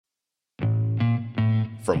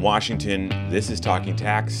From Washington, this is Talking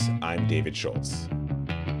Tax. I'm David Schultz.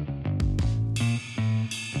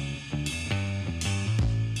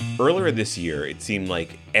 Earlier this year, it seemed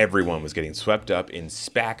like everyone was getting swept up in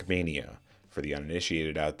SPAC mania. For the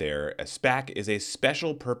uninitiated out there, a SPAC is a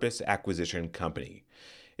special purpose acquisition company.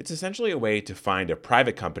 It's essentially a way to find a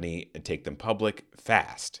private company and take them public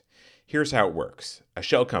fast. Here's how it works. A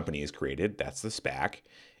shell company is created, that's the SPAC.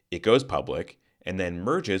 It goes public and then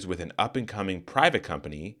merges with an up-and-coming private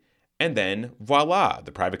company, and then voila,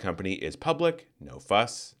 the private company is public, no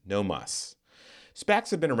fuss, no muss. SPACs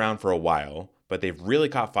have been around for a while, but they've really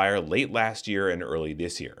caught fire late last year and early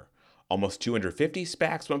this year. Almost 250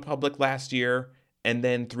 SPACs went public last year, and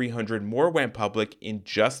then 300 more went public in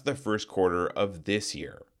just the first quarter of this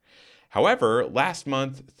year. However, last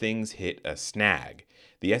month, things hit a snag.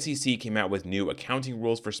 The SEC came out with new accounting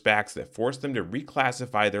rules for SPACs that forced them to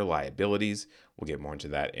reclassify their liabilities. We'll get more into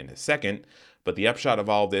that in a second. But the upshot of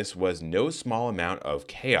all this was no small amount of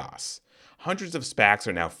chaos. Hundreds of SPACs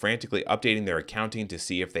are now frantically updating their accounting to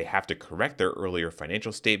see if they have to correct their earlier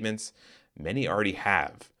financial statements. Many already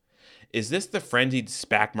have. Is this the frenzied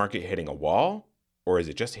SPAC market hitting a wall? Or is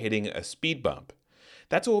it just hitting a speed bump?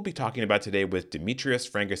 That's what we'll be talking about today with Demetrios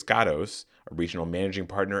Frangiskatos, a regional managing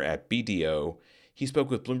partner at BDO. He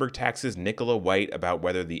spoke with Bloomberg Tax's Nicola about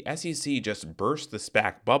whether the SEC just burst the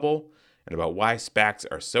SPAC bubble and about why SPACs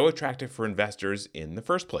are so attractive for investors in the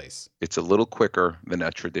first place. It's a little quicker than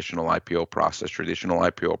a traditional IPO process. Traditional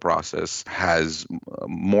IPO process has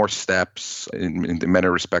more steps. In many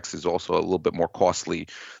respects, is also a little bit more costly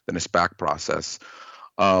than a SPAC process.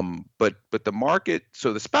 But the market,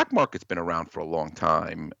 so the SPAC market's been around for a long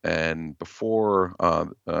time, and before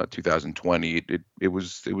 2020, it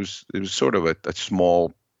was sort of a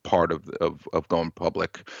small part of going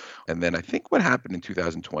public. And then I think what happened in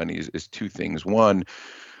 2020 is two things. One,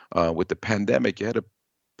 with the pandemic, you had a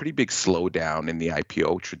pretty big slowdown in the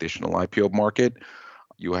traditional IPO market.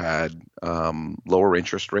 You had lower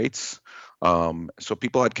interest rates. So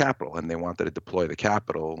people had capital and they wanted to deploy the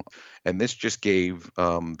capital. And this just gave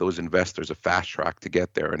those investors a fast track to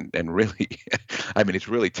get there. And really, I mean, it's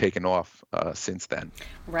really taken off since then.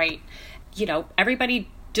 Right. Everybody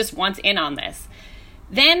just wants in on this.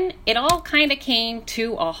 Then it all kind of came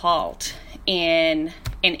to a halt in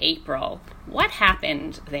April. What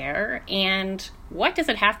happened there, and what does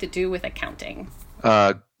it have to do with accounting?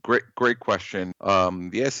 Great question.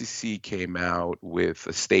 The SEC came out with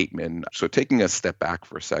a statement. So taking a step back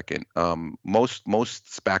for a second, most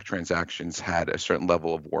SPAC transactions had a certain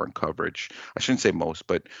level of warrant coverage. I shouldn't say most,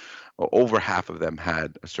 but over half of them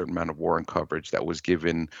had a certain amount of warrant coverage that was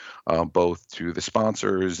given both to the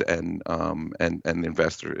sponsors and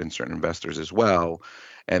investor and certain investors as well.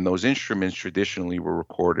 And those instruments traditionally were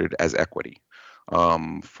recorded as equity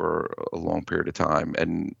for a long period of time.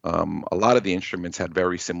 And a lot of the instruments had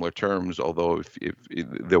very similar terms, although if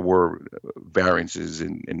there were variances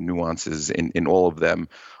and nuances in all of them.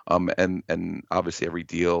 And obviously every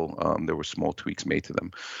deal, there were small tweaks made to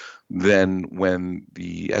them. Then when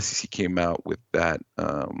the SEC came out with that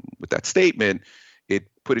statement, it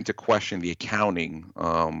put into question the accounting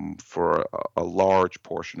for a large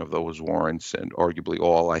portion of those warrants, and arguably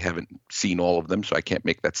all. I haven't seen all of them, so I can't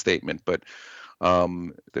make that statement. But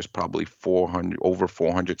there's probably over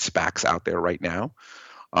 400 SPACs out there right now.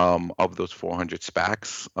 Of those 400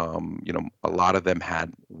 SPACs, a lot of them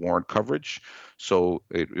had warrant coverage. So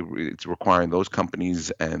it's requiring those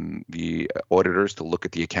companies and the auditors to look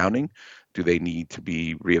at the accounting. Do they need to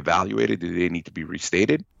be reevaluated? Do they need to be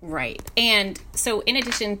restated? Right. And so in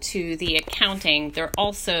addition to the accounting, they're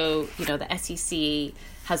also, the SEC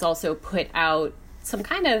has also put out some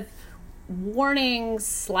kind of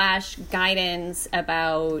warnings / guidance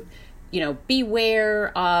about,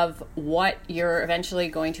 beware of what you're eventually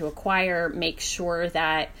going to acquire. Make sure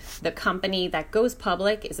that the company that goes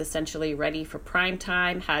public is essentially ready for prime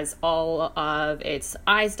time, has all of its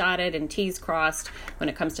I's dotted and T's crossed when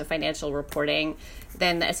it comes to financial reporting.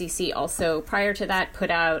 Then the SEC also, prior to that,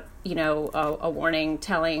 put out, a warning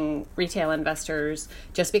telling retail investors,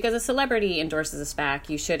 just because a celebrity endorses a SPAC,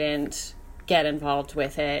 you shouldn't get involved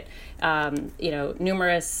with it.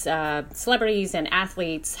 Numerous celebrities and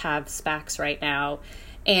athletes have SPACs right now.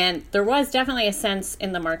 And there was definitely a sense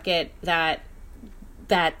in the market that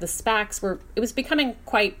the SPACs it was becoming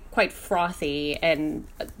quite frothy, and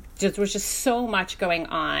there was just so much going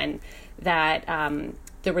on that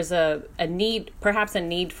there was a need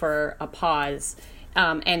for a pause.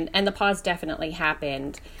 And the pause definitely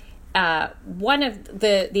happened. One of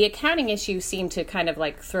the accounting issues seemed to kind of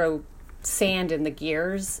like throw sand in the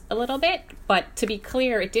gears a little bit. But to be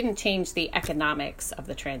clear, it didn't change the economics of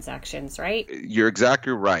the transactions, right? You're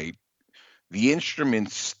exactly right. The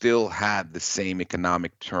instruments still had the same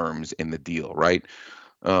economic terms in the deal, right?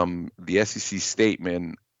 The SEC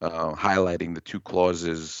statement highlighting the two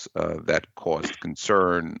clauses that caused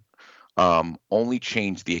concern only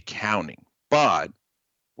changed the accounting. But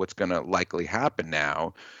what's going to likely happen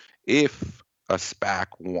now, if a SPAC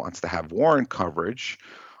wants to have warrant coverage,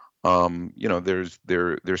 there's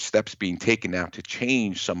steps being taken now to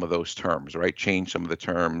change some of those terms, right? Change some of the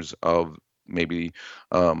terms of maybe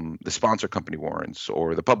the sponsor company warrants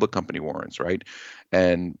or the public company warrants, right?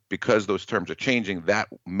 And because those terms are changing, that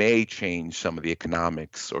may change some of the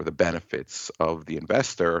economics or the benefits of the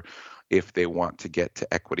investor if they want to get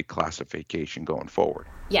to equity classification going forward.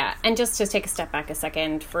 Yeah, and just to take a step back a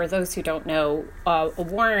second, for those who don't know, a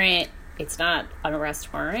warrant, it's not an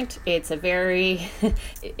arrest warrant. It's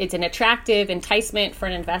it's an attractive enticement for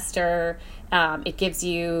an investor. It gives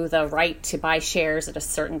you the right to buy shares at a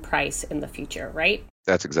certain price in the future, right?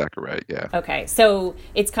 That's exactly right, yeah. Okay, so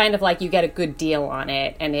it's kind of like you get a good deal on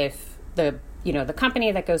it, and if the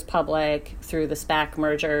company that goes public through the SPAC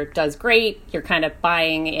merger does great, you're kind of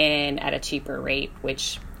buying in at a cheaper rate,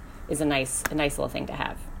 which is a nice little thing to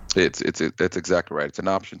have. That's exactly right. It's an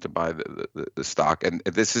option to buy the stock, and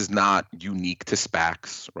this is not unique to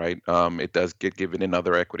SPACs, right? It does get given in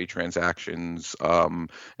other equity transactions, and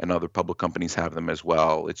other public companies have them as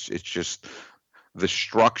well. It's just the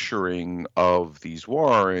structuring of these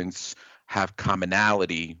warrants have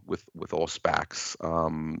commonality with all SPACs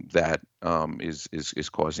that is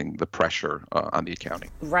causing the pressure on the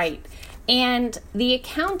accounting. Right, and the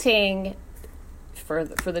accounting. For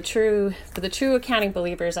the true accounting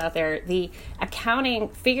believers out there, the accounting,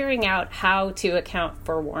 figuring out how to account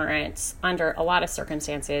for warrants under a lot of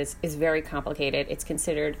circumstances is very complicated. It's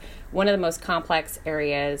considered one of the most complex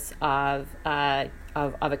areas of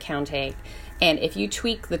accounting, and if you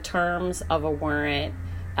tweak the terms of a warrant,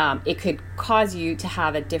 it could cause you to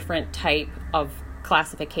have a different type of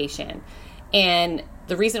classification. And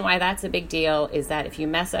the reason why that's a big deal is that if you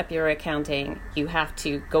mess up your accounting, you have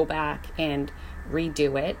to go back and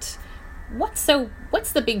redo it. What's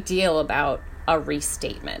the big deal about a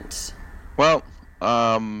restatement? Well,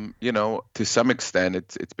 to some extent,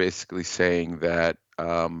 it's basically saying that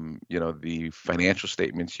the financial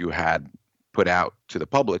statements you had put out to the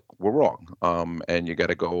public were wrong, and you got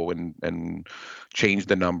to go and change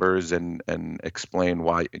the numbers and explain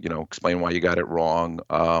why you got it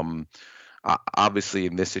wrong. Obviously,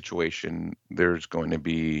 in this situation, there's going to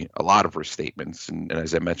be a lot of restatements. And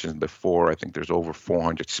as I mentioned before, I think there's over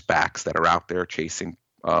 400 SPACs that are out there chasing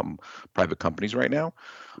private companies right now.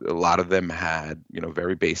 A lot of them had,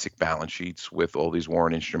 very basic balance sheets with all these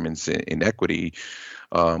warrant instruments in equity,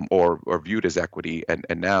 or viewed as equity.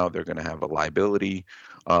 And now they're going to have a liability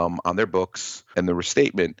on their books. And the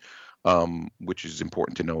restatement, which is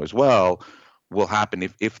important to know as well, will happen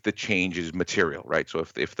if the change is material, right? So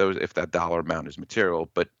if that dollar amount is material,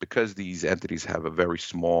 but because these entities have a very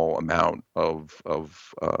small amount of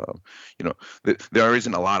there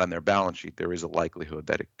isn't a lot on their balance sheet, there is a likelihood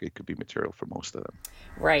that it could be material for most of them.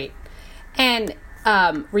 Right. And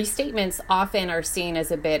restatements often are seen as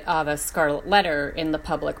a bit of a scarlet letter in the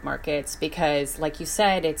public markets because, like you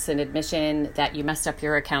said, it's an admission that you messed up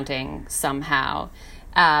your accounting somehow.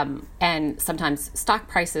 And sometimes stock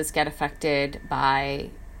prices get affected by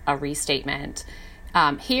a restatement.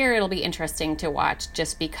 Here, it'll be interesting to watch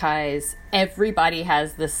just because everybody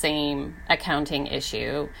has the same accounting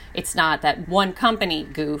issue. It's not that one company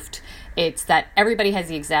goofed. It's that everybody has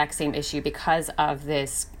the exact same issue because of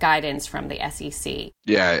this guidance from the SEC.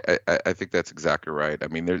 Yeah, I think that's exactly right. I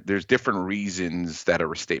mean, there's different reasons that a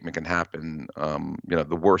restatement can happen.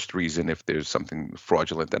 The worst reason, if there's something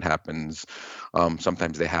fraudulent that happens,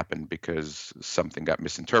 sometimes they happen because something got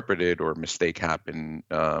misinterpreted or a mistake happened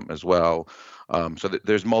as well. So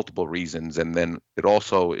there's multiple reasons, and then it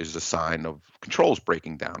also is a sign of controls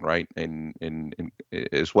breaking down, right? In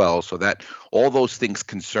as well, so that all those things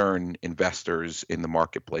concern investors in the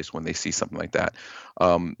marketplace when they see something like that.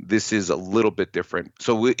 This is a little bit different,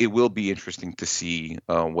 so it will be interesting to see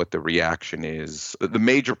what the reaction is. The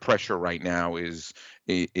major pressure right now is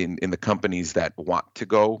in the companies that want to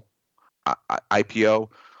go IPO.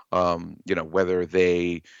 Whether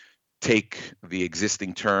they take the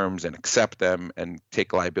existing terms and accept them and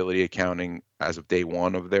take liability accounting as of day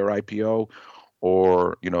one of their IPO,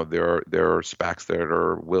 or there are SPACs that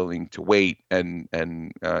are willing to wait and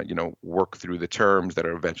work through the terms that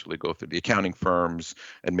are eventually go through the accounting firms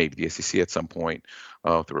and maybe the SEC at some point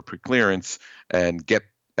through a preclearance and get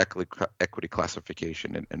equity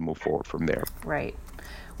classification and move forward from there. Right.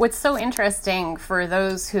 What's so interesting for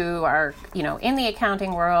those who are, in the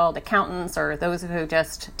accounting world, accountants, or those who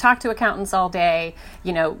just talk to accountants all day,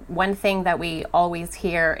 one thing that we always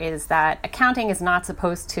hear is that accounting is not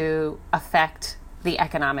supposed to affect the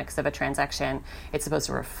economics of a transaction. It's supposed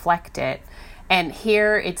to reflect it. And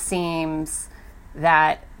here it seems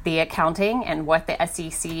that the accounting and what the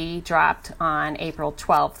SEC dropped on April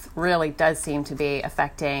 12th really does seem to be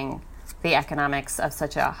affecting the economics of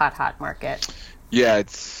such a hot market. Yeah,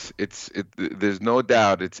 there's no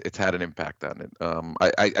doubt it's had an impact on it.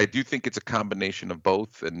 I do think it's a combination of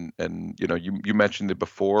both, and you mentioned it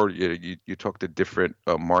before. You talked to different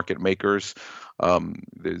market makers.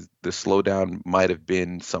 The slowdown might have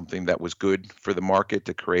been something that was good for the market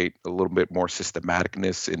to create a little bit more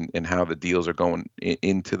systematicness in how the deals are going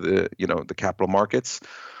into the capital markets.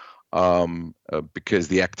 Because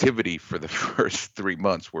the activity for the first 3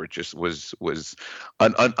 months was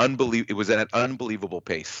unbelievable. It was at an unbelievable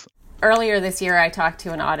pace. Earlier this year, I talked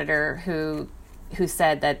to an auditor who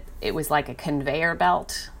said that it was like a conveyor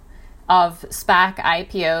belt of SPAC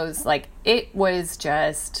IPOs. Like, it was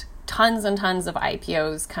just tons and tons of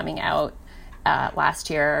IPOs coming out last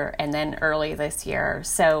year and then early this year.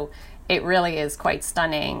 So it really is quite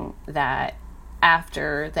stunning that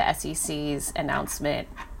after the SEC's announcement,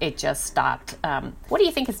 it just stopped. What do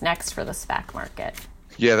you think is next for the SPAC market?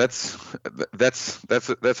 Yeah, that's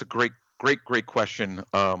a great question.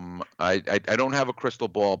 I don't have a crystal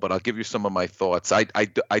ball, but I'll give you some of my thoughts. I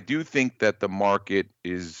do think that the market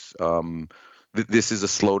is this is a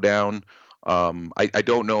slowdown. I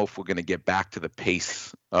don't know if we're going to get back to the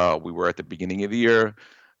pace we were at the beginning of the year.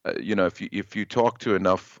 If you talk to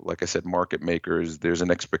enough, like I said, market makers, there's an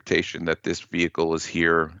expectation that this vehicle is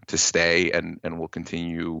here to stay and will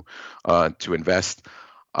continue to invest.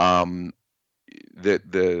 The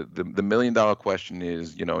 $1 million question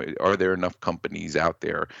is, are there enough companies out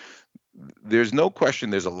there? There's no question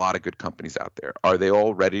there's a lot of good companies out there. Are they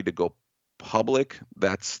all ready to go public?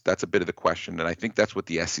 That's a bit of the question, and I think that's what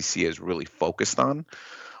the SEC is really focused on.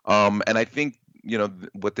 And I think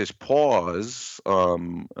what this pause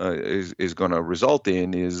is going to result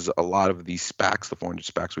in is a lot of these SPACs, the 400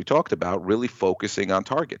 SPACs we talked about, really focusing on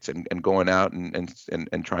targets and going out and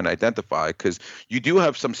trying to identify, because you do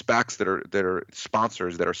have some SPACs that are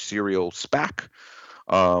sponsors that are serial SPAC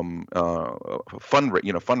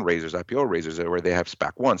fundraisers, IPO raisers, where they have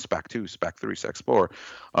SPAC 1, SPAC 2, SPAC 3, SPAC 4,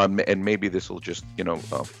 and maybe this will just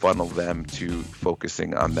funnel them to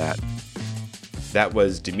focusing on that. That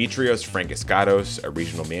was Demetrios Frangiskatos, a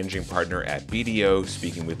regional managing partner at BDO,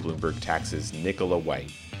 speaking with Bloomberg Tax's Nicola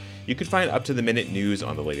White. You can find up-to-the-minute news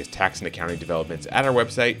on the latest tax and accounting developments at our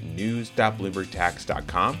website,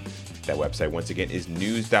 news.bloombergtax.com. That website, once again, is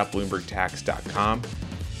news.bloombergtax.com.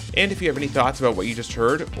 And if you have any thoughts about what you just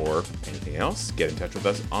heard or anything else, get in touch with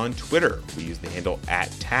us on Twitter. We use the handle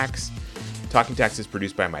 @tax. Talking Tax is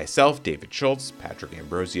produced by myself, David Schultz. Patrick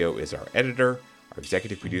Ambrosio is our editor. Our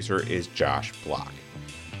executive producer is Josh Block.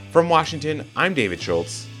 From Washington, I'm David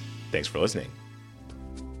Schultz. Thanks for listening.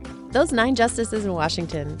 Those 9 justices in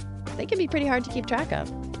Washington, they can be pretty hard to keep track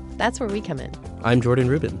of. That's where we come in. I'm Jordan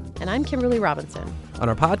Rubin. And I'm Kimberly Robinson. On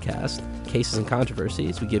our podcast, Cases and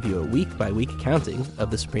Controversies, we give you a week-by-week accounting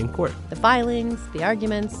of the Supreme Court. The filings, the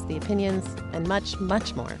arguments, the opinions, and much,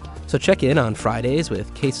 much more. So check in on Fridays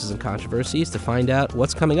with Cases and Controversies to find out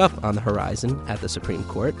what's coming up on the horizon at the Supreme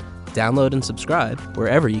Court. Download and subscribe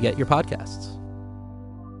wherever you get your podcasts.